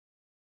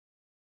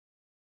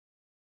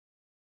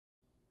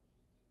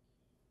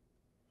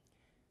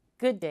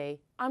Good day,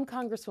 I'm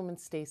Congresswoman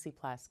Stacey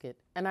Plaskett,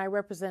 and I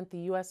represent the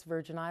U.S.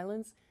 Virgin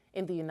Islands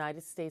in the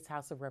United States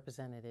House of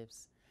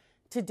Representatives.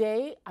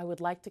 Today, I would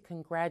like to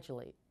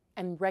congratulate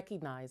and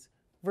recognize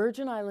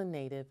Virgin Island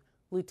native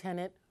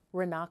Lieutenant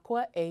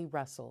Ronaqua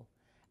Russell,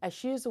 as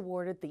she is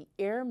awarded the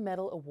Air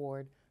Medal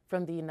Award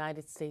from the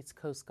United States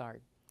Coast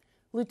Guard.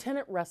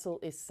 Lieutenant Russell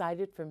is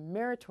cited for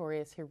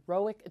meritorious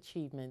heroic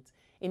achievements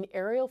in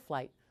aerial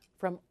flight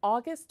from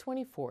August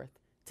 24th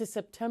to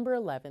September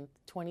 11th,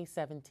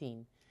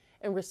 2017,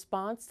 in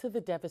response to the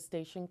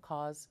devastation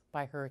caused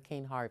by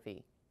Hurricane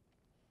Harvey.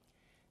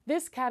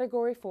 This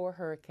Category 4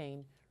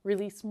 hurricane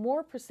released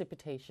more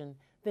precipitation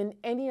than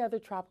any other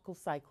tropical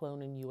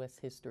cyclone in U.S.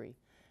 history.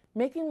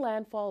 Making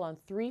landfall on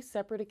 3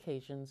 separate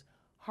occasions,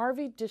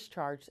 Harvey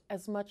discharged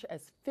as much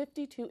as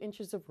 52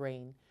 inches of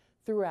rain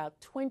throughout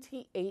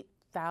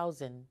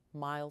 28,000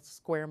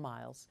 square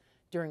miles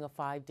during a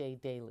 5-day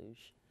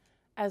deluge.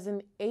 As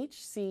an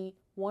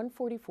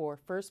HC-144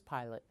 first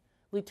pilot,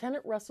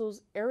 Lieutenant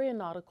Russell's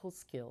aeronautical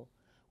skill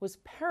was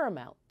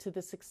paramount to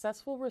the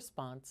successful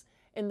response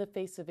in the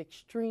face of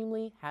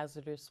extremely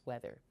hazardous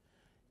weather.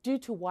 Due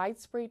to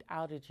widespread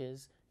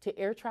outages to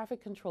air traffic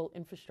control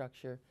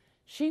infrastructure,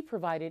 she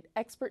provided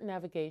expert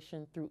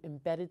navigation through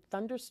embedded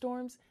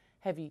thunderstorms,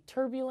 heavy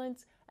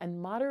turbulence,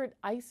 and moderate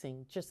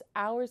icing just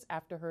hours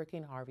after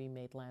Hurricane Harvey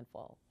made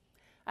landfall.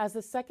 As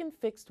the second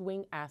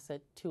fixed-wing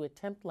asset to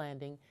attempt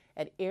landing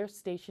at Air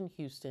Station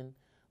Houston,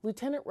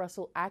 Lieutenant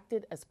Russell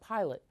acted as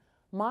pilot,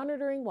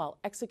 monitoring while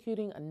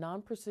executing a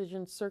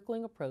non-precision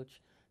circling approach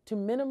to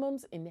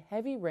minimums in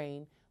heavy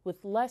rain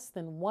with less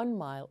than 1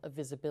 mile of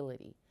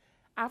visibility.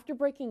 After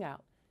breaking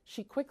out,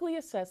 she quickly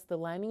assessed the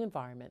landing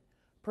environment,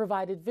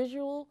 provided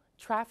visual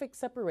traffic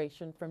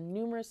separation from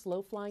numerous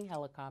low-flying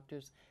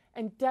helicopters,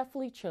 and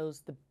deftly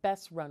chose the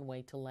best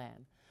runway to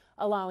land,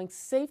 allowing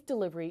safe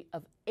delivery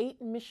of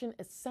 8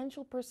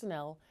 mission-essential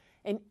personnel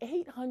and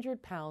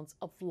 800 pounds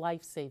of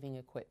life-saving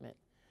equipment.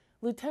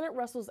 Lieutenant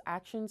Russell's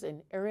actions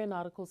and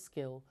aeronautical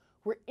skill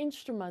were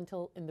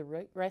instrumental in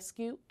the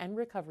rescue and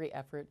recovery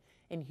effort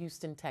in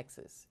Houston,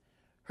 Texas.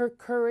 Her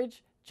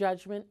courage,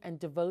 judgment, and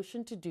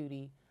devotion to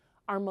duty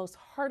are most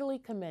heartily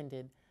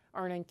commended,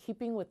 are in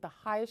keeping with the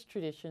highest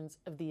traditions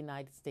of the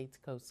United States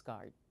Coast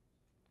Guard.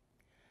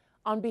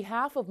 On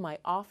behalf of my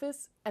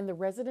office and the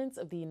residents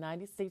of the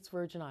United States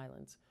Virgin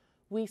Islands,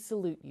 we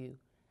salute you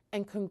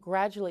and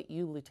congratulate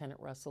you, Lieutenant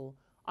Russell,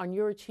 on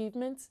your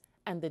achievements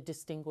and the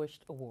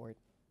distinguished award.